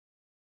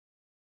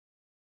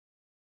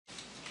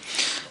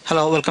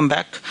Hello, welcome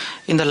back.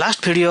 In the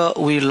last video,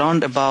 we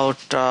learned about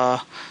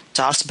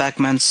Charles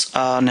Backman's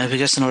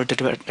navigational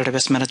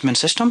database management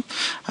system,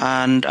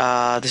 and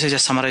this is a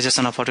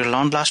summarization of what we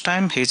learned last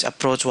time. His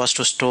approach was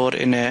to store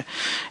in a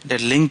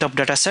linked up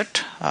data set,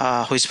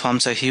 which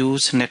forms a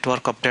huge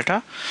network of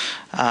data,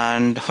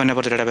 and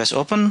whenever the database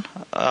open,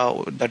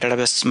 the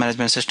database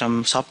management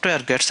system software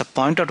gets a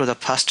pointer to the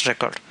first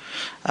record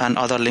and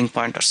other link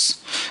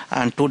pointers,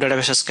 and two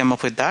databases came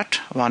up with that.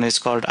 One is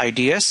called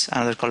IDS,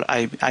 another called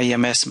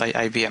IMS by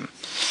IBM.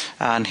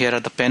 And here are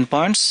the pain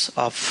points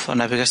of a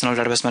navigational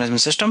database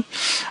management system.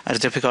 It's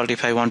difficult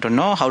if I want to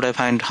know how do I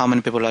find how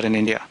many people are in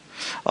India,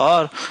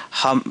 or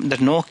there's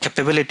no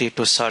capability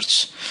to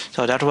search.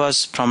 So that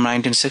was from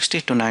 1960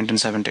 to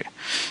 1970.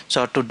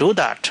 So to do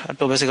that,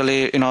 to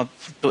basically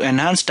to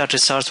enhance that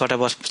research, what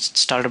was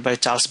started by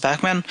Charles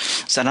Backman,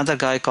 is another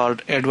guy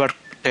called Edward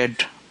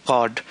Ted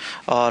Codd,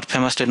 or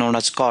famously known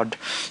as Codd.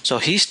 So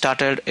he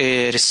started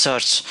a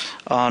research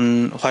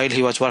on while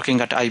he was working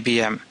at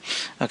IBM.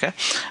 Okay,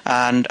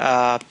 and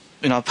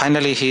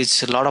finally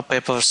his a lot of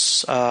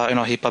papers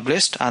he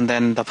published, and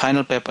then the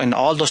final paper and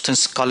all those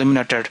things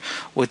culminated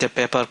with a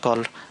paper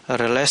called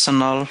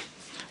Relational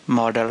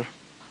Model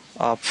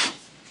of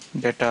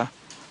Data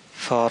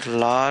for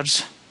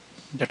Large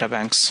Data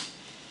Banks.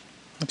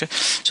 Okay,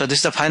 so this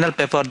is the final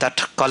paper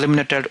that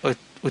culminated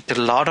with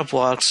a lot of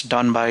works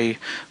done by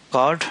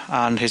Codd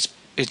and his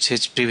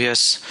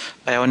previous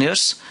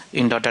pioneers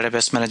in the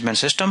database management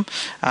system,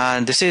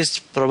 and this is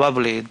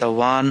probably the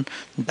one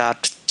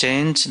that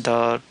changed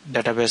the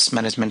database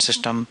management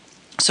system.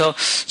 So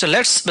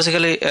let's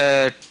basically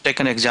take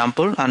an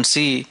example and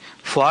see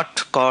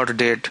what Codd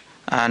did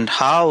and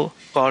how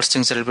Codd's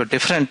things are a little bit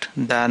different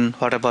than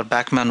whatever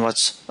Backman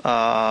was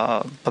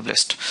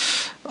published.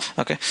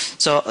 Okay,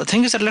 so the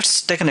thing is that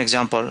let's take an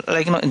example.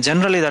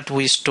 Generally that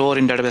we store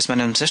in database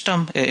management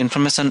system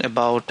information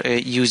about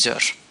a user.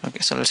 Okay,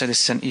 so let's say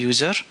this is an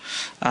user,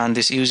 and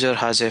this user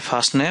has a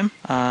first name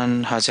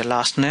and has a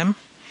last name,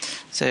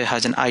 say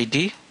has an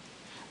ID,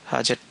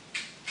 has a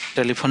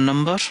telephone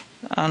number,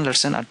 and let's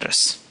say an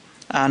address,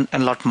 and a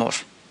lot more.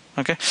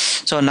 Okay,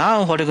 so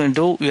now what we're going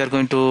to do, we are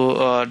going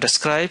to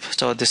describe.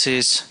 So this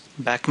is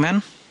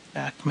Backman,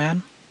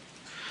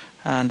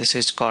 and this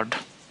is Codd.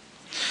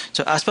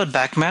 So as per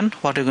Backman,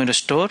 what we're going to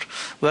store,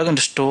 we're going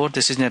to store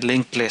this in a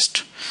linked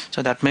list.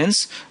 So that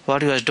means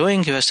what he was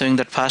doing, he was showing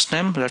that first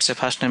name, let's say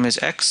first name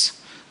is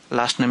X,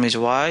 last name is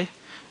Y,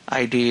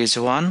 ID is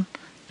 1,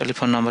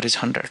 telephone number is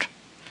 100.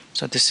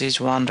 So this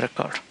is one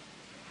record.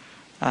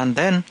 And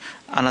then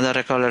another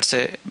record, let's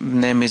say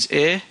name is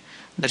A,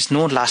 there is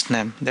no last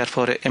name,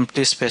 therefore an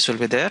empty space will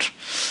be there.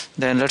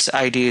 Then let's say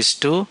ID is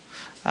 2,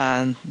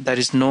 and there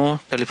is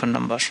no telephone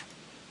number.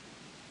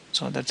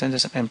 So that's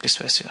there's an empty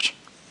space here.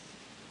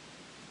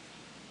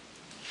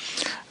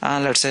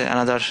 And let's say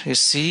another is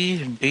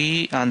C,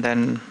 D, and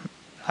then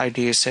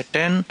ID is say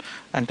 10,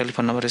 and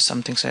telephone number is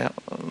something say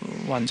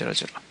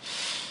 100.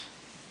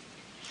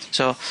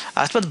 So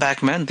as per the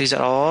Backman, these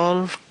are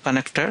all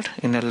connected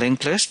in a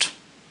linked list,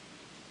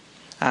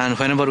 and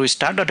whenever we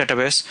start the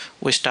database,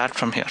 we start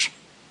from here.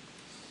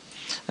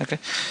 Okay,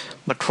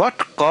 but what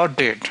Codd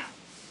did,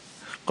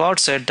 Codd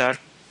said that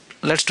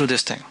let's do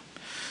this thing.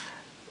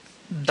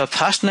 The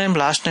first name,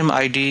 last name,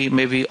 ID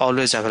may be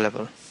always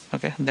available.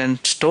 Okay, then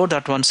store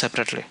that one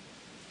separately.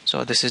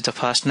 So this is the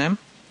first name,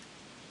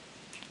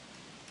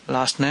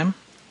 last name,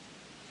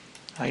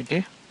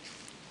 ID,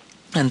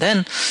 and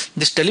then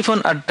this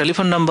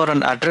telephone number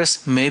and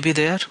address may be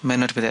there, may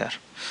not be there.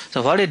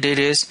 So what he did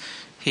is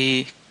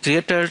he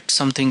created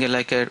something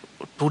like a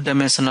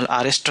two-dimensional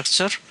array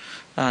structure,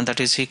 that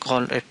is he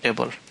called a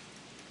table.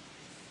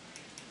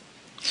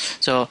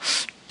 So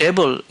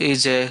table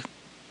is a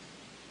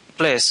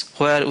place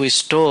where we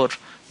store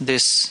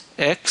this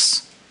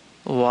X,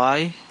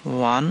 Y,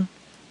 1,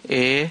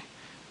 A,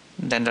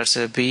 then let's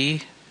say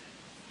B,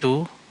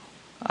 2,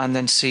 and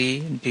then C,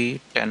 D,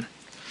 10.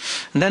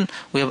 And then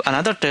we have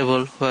another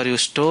table where you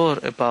store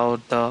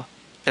about the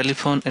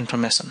telephone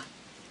information.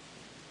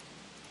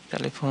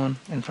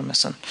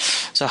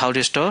 So how do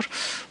you store?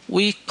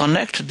 We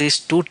connect these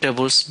two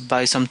tables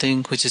by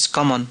something which is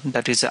common,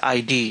 that is a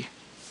ID.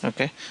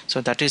 Okay,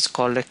 so that is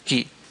called a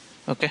key.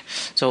 Okay,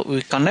 so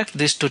we connect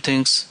these two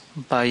things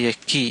by a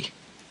key.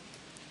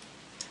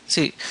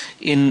 See,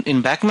 in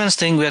Backman's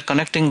thing we are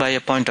connecting by a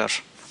pointer,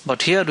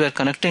 but here we are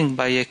connecting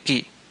by a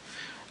key,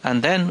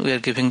 and then we are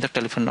giving the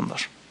telephone number.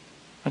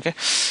 Okay,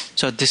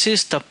 so this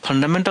is the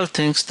fundamental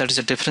things that is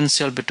a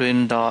differential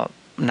between the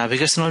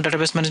navigational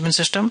database management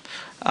system,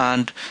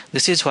 and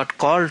this is what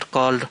called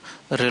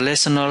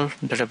relational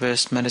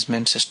database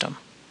management system.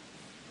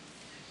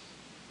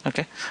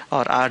 Okay,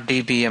 or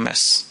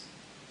RDBMS.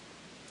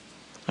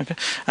 Okay,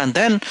 and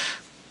then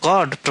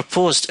Codd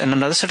proposed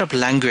another set of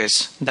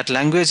language. That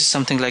language is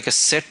something like a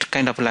set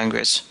kind of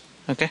language.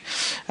 Okay,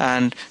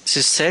 and this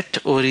is set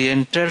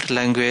oriented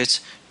language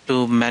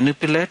to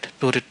manipulate,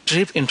 to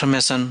retrieve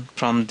information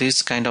from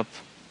these kind of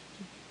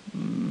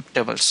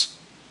tables.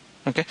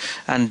 Okay,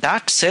 and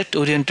that set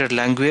oriented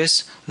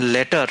language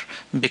later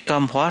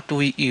become what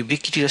we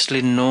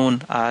ubiquitously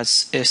known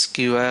as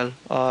SQL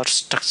or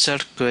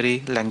structured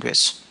query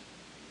language.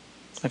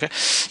 Okay,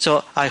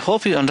 so I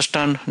hope you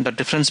understand the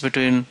difference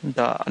between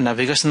the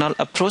navigational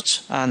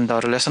approach and the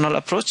relational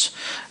approach,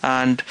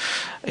 and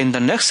in the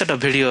next set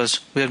of videos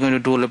we are going to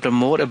do a little bit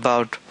more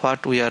about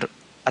what we are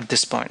at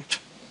this point.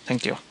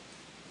 Thank you.